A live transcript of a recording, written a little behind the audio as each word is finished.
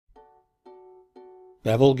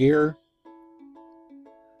bevel gear,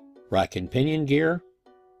 rack and pinion gear,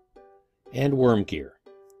 and worm gear.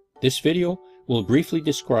 This video will briefly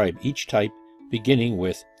describe each type, beginning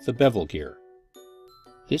with the bevel gear.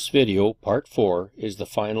 This video, part 4, is the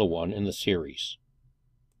final one in the series.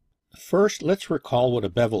 First, let's recall what a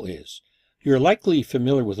bevel is. You're likely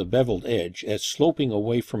familiar with a beveled edge as sloping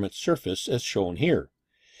away from its surface as shown here.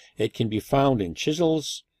 It can be found in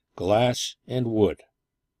chisels, glass, and wood.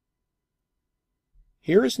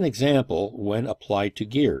 Here is an example when applied to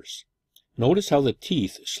gears. Notice how the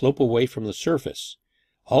teeth slope away from the surface.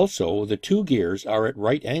 Also, the two gears are at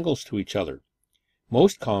right angles to each other.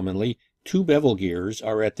 Most commonly, two bevel gears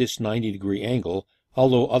are at this 90-degree angle,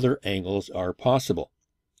 although other angles are possible.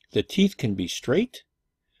 The teeth can be straight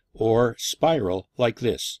or spiral like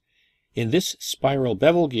this. In this spiral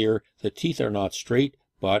bevel gear, the teeth are not straight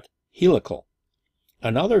but helical.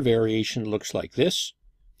 Another variation looks like this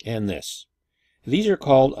and this. These are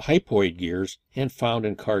called hypoid gears and found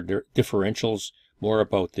in car differentials. More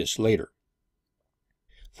about this later.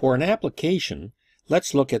 For an application,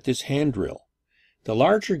 let's look at this hand drill. The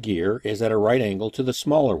larger gear is at a right angle to the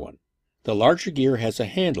smaller one. The larger gear has a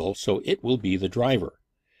handle, so it will be the driver.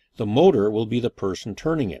 The motor will be the person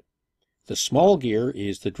turning it. The small gear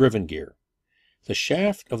is the driven gear. The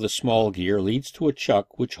shaft of the small gear leads to a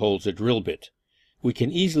chuck which holds a drill bit. We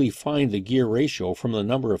can easily find the gear ratio from the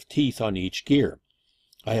number of teeth on each gear.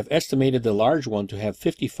 I have estimated the large one to have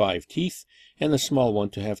 55 teeth and the small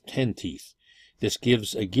one to have 10 teeth. This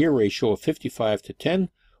gives a gear ratio of 55 to 10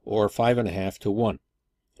 or 5.5 to 1.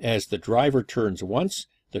 As the driver turns once,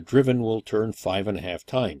 the driven will turn 5.5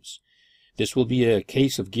 times. This will be a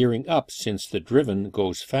case of gearing up since the driven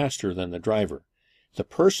goes faster than the driver. The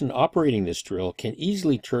person operating this drill can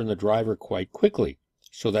easily turn the driver quite quickly,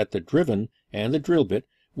 so that the driven and the drill bit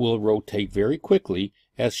will rotate very quickly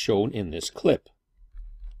as shown in this clip.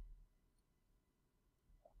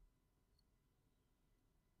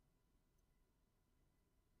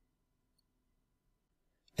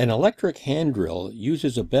 An electric hand drill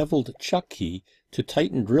uses a beveled chuck key to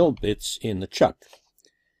tighten drill bits in the chuck.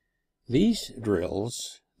 These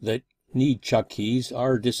drills that need chuck keys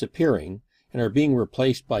are disappearing and are being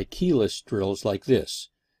replaced by keyless drills like this.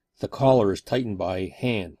 The collar is tightened by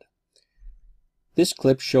hand. This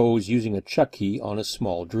clip shows using a chuck key on a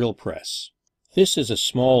small drill press. This is a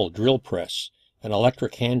small drill press. An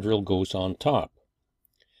electric hand drill goes on top.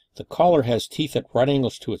 The collar has teeth at right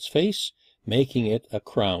angles to its face, making it a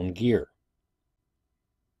crown gear.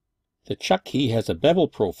 The chuck key has a bevel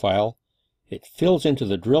profile. It fills into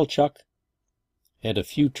the drill chuck, and a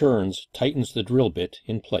few turns tightens the drill bit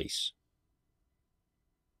in place.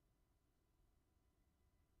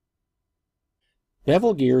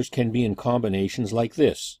 Bevel gears can be in combinations like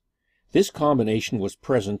this. This combination was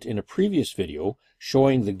present in a previous video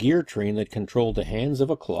showing the gear train that controlled the hands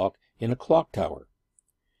of a clock in a clock tower.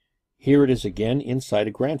 Here it is again inside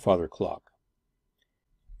a grandfather clock.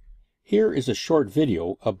 Here is a short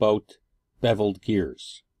video about beveled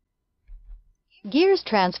gears. Gears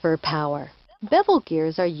transfer power. Bevel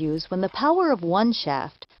gears are used when the power of one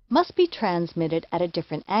shaft must be transmitted at a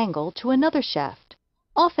different angle to another shaft,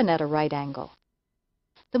 often at a right angle.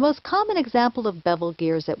 The most common example of bevel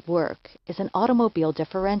gears at work is an automobile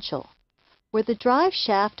differential, where the drive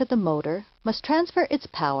shaft of the motor must transfer its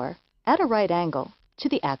power at a right angle to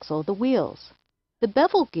the axle of the wheels. The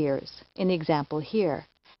bevel gears, in the example here,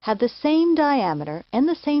 have the same diameter and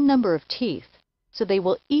the same number of teeth, so they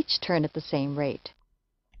will each turn at the same rate.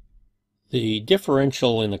 The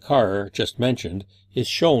differential in the car just mentioned is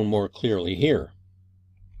shown more clearly here.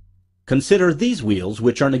 Consider these wheels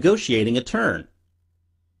which are negotiating a turn.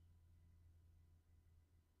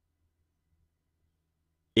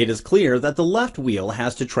 It is clear that the left wheel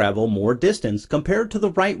has to travel more distance compared to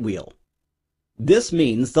the right wheel. This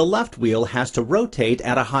means the left wheel has to rotate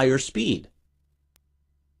at a higher speed.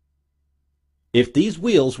 If these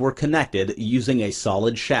wheels were connected using a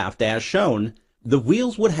solid shaft as shown, the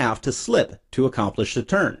wheels would have to slip to accomplish the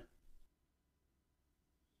turn.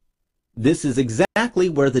 This is exactly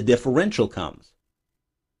where the differential comes.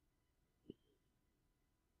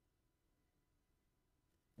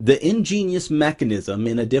 The ingenious mechanism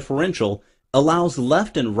in a differential allows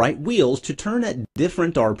left and right wheels to turn at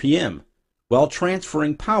different RPM, while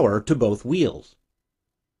transferring power to both wheels.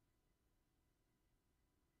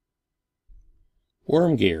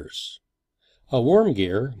 Worm gears. A worm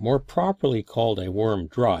gear, more properly called a worm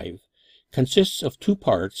drive, consists of two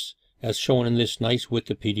parts as shown in this nice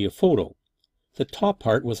Wikipedia photo. The top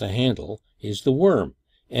part with a handle is the worm,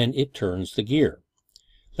 and it turns the gear.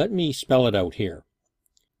 Let me spell it out here.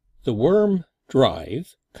 The worm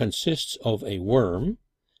drive consists of a worm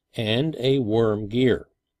and a worm gear.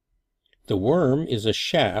 The worm is a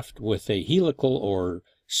shaft with a helical or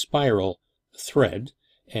spiral thread,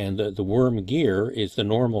 and the worm gear is the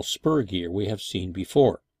normal spur gear we have seen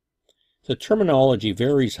before. The terminology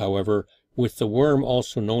varies, however, with the worm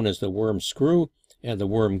also known as the worm screw and the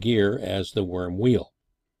worm gear as the worm wheel.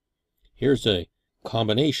 Here's a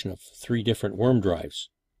combination of 3 different worm drives.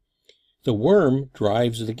 The worm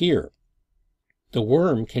drives the gear. The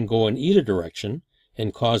worm can go in either direction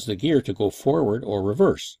and cause the gear to go forward or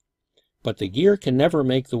reverse. But the gear can never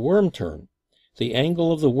make the worm turn. The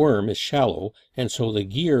angle of the worm is shallow, and so the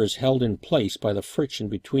gear is held in place by the friction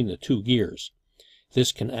between the 2 gears.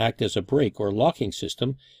 This can act as a brake or locking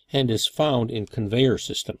system and is found in conveyor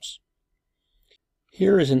systems.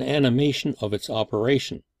 Here is an animation of its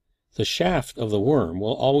operation. The shaft of the worm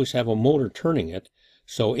will always have a motor turning it,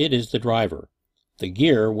 so it is the driver. The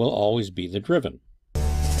gear will always be the driven.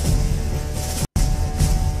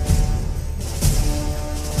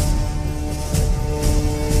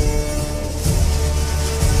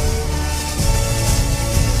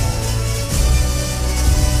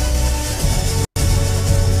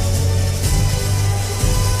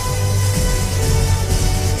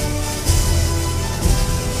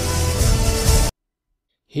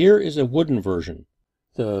 Here is a wooden version.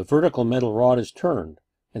 The vertical metal rod is turned,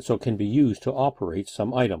 and so can be used to operate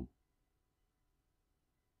some item.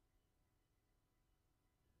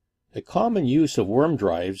 A common use of worm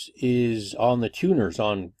drives is on the tuners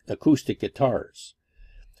on acoustic guitars.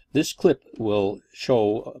 This clip will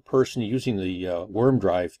show a person using the worm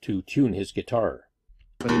drive to tune his guitar.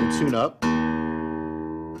 I need to tune up.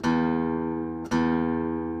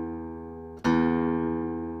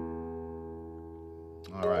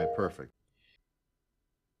 All right, perfect.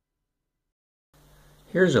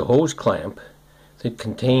 Here's a hose clamp that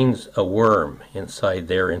contains a worm inside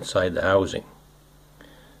the housing.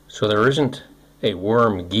 So there isn't a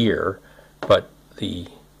worm gear, but the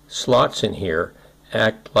slots in here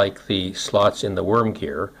act like the slots in the worm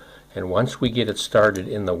gear, and once we get it started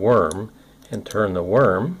in the worm and turn the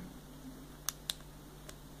worm,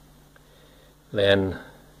 then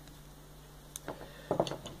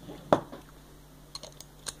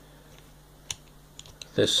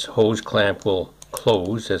this hose clamp will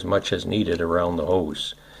close as much as needed around the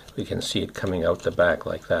hose. We can see it coming out the back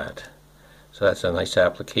like that. So that's a nice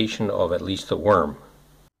application of at least the worm.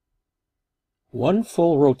 One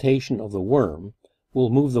full rotation of the worm will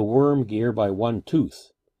move the worm gear by 1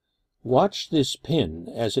 tooth. Watch this pin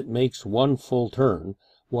as it makes 1 full turn,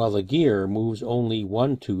 while the gear moves only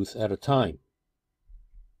 1 tooth at a time.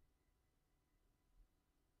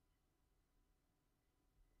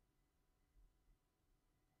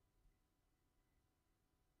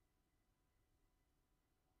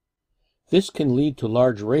 This can lead to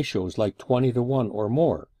large ratios like 20:1 or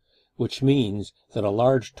more, which means that a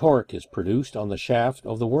large torque is produced on the shaft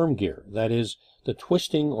of the worm gear. That is, the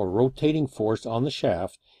twisting or rotating force on the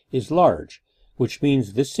shaft is large, which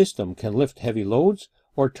means this system can lift heavy loads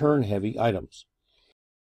or turn heavy items.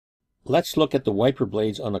 Let's look at the wiper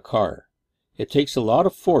blades on a car. It takes a lot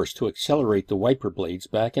of force to accelerate the wiper blades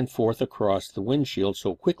back and forth across the windshield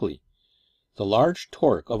so quickly. The large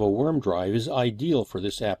torque of a worm drive is ideal for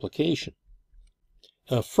this application.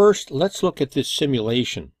 First, let's look at this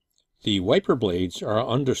simulation. The wiper blades are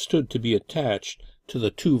understood to be attached to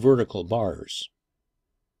the 2 vertical bars.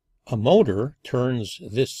 A motor turns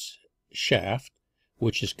this shaft,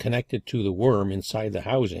 which is connected to the worm inside the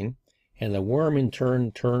housing, and the worm in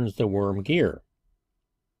turn turns the worm gear.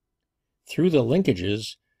 Through the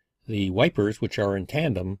linkages, the wipers, which are in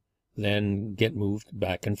tandem, then get moved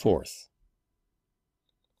back and forth.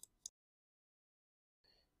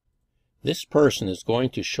 This person is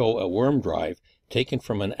going to show a worm drive taken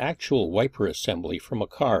from an actual wiper assembly from a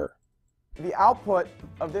car. The output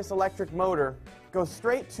of this electric motor goes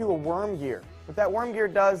straight to a worm gear. What that worm gear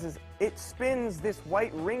does is it spins this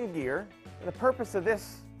white ring gear. And the purpose of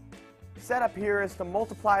this setup here is to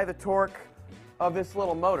multiply the torque of this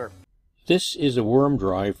little motor. This is a worm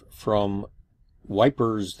drive from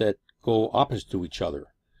wipers that go opposite to each other.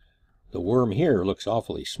 The worm here looks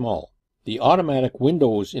awfully small. The automatic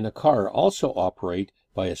windows in a car also operate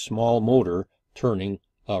by a small motor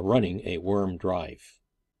running a worm drive.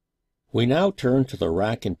 We now turn to the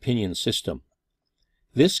rack and pinion system.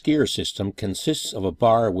 This gear system consists of a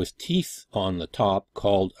bar with teeth on the top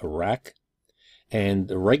called a rack, and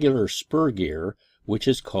the regular spur gear, which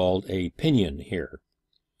is called a pinion here.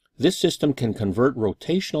 This system can convert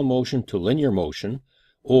rotational motion to linear motion,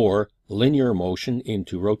 or linear motion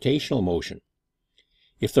into rotational motion.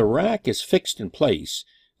 If the rack is fixed in place,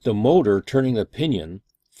 the motor turning the pinion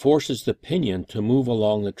forces the pinion to move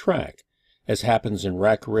along the track, as happens in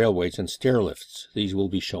rack railways and stair lifts. These will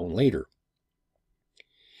be shown later.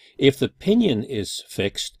 If the pinion is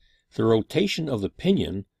fixed, the rotation of the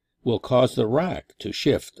pinion will cause the rack to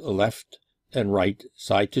shift left and right,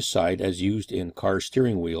 side to side, as used in car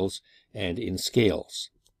steering wheels and in scales.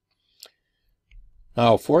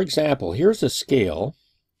 Now, for example, here's a scale.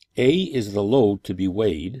 A is the load to be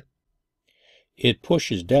weighed. It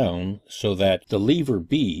pushes down so that the lever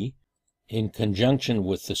B, in conjunction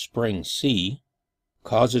with the spring C,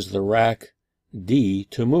 causes the rack D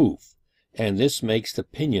to move, and this makes the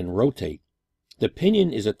pinion rotate. The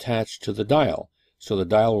pinion is attached to the dial, so the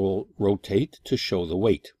dial will rotate to show the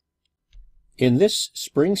weight. In this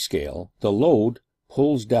spring scale, the load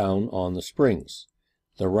pulls down on the springs.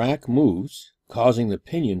 The rack moves, causing the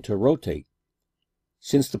pinion to rotate.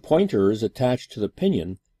 Since the pointer is attached to the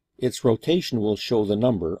pinion, its rotation will show the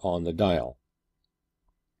number on the dial.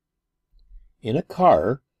 In a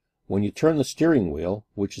car, when you turn the steering wheel,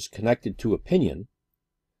 which is connected to a pinion,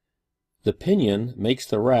 the pinion makes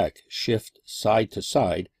the rack shift side to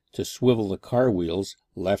side to swivel the car wheels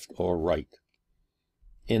left or right.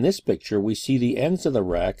 In this picture, we see the ends of the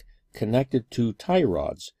rack connected to tie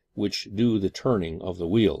rods, which do the turning of the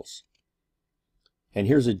wheels. And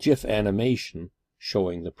here's a GIF animation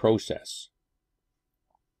showing the process.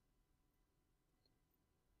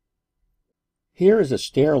 Here is a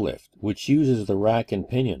stair lift, which uses the rack and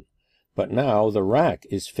pinion, but now the rack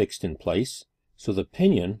is fixed in place, so the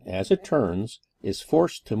pinion, as it turns, is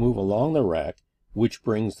forced to move along the rack, which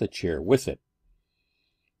brings the chair with it.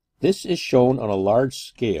 This is shown on a large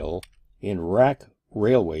scale in rack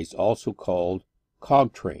railways, also called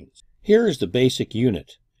cog trains. Here is the basic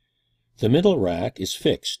unit. The middle rack is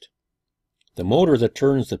fixed. The motor that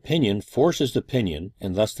turns the pinion forces the pinion,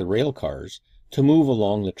 and thus the rail cars, to move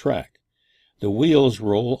along the track. The wheels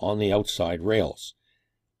roll on the outside rails.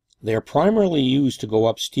 They are primarily used to go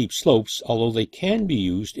up steep slopes, although they can be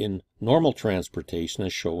used in normal transportation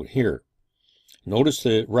as shown here. Notice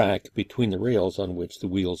the rack between the rails on which the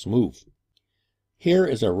wheels move. Here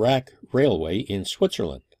is a rack railway in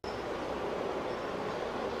Switzerland.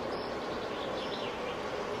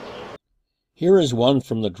 Here is one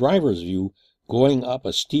from the driver's view going up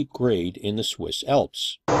a steep grade in the Swiss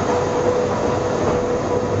Alps.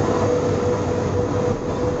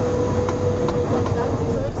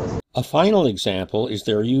 A final example is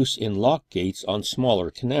their use in lock gates on smaller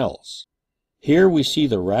canals. Here we see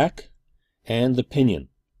the rack and the pinion.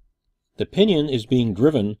 The pinion is being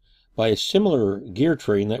driven by a similar gear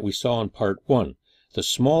train that we saw in part 1. The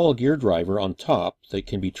small gear driver on top that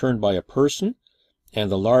can be turned by a person, and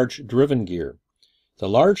the large driven gear. The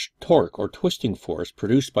large torque or twisting force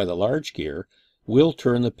produced by the large gear will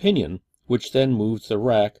turn the pinion, which then moves the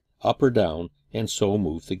rack up or down and so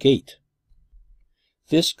move the gate.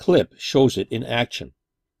 This clip shows it in action.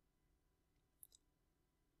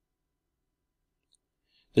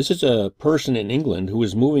 This is a person in England who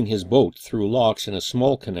is moving his boat through locks in a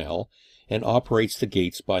small canal and operates the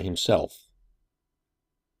gates by himself.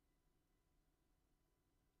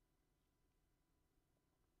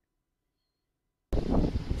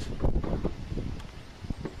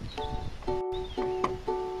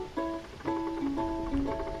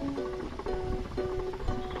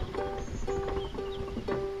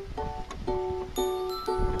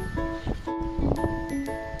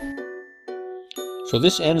 So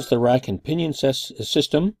this ends the rack and pinion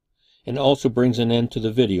system, and also brings an end to the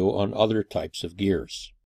video on other types of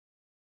gears.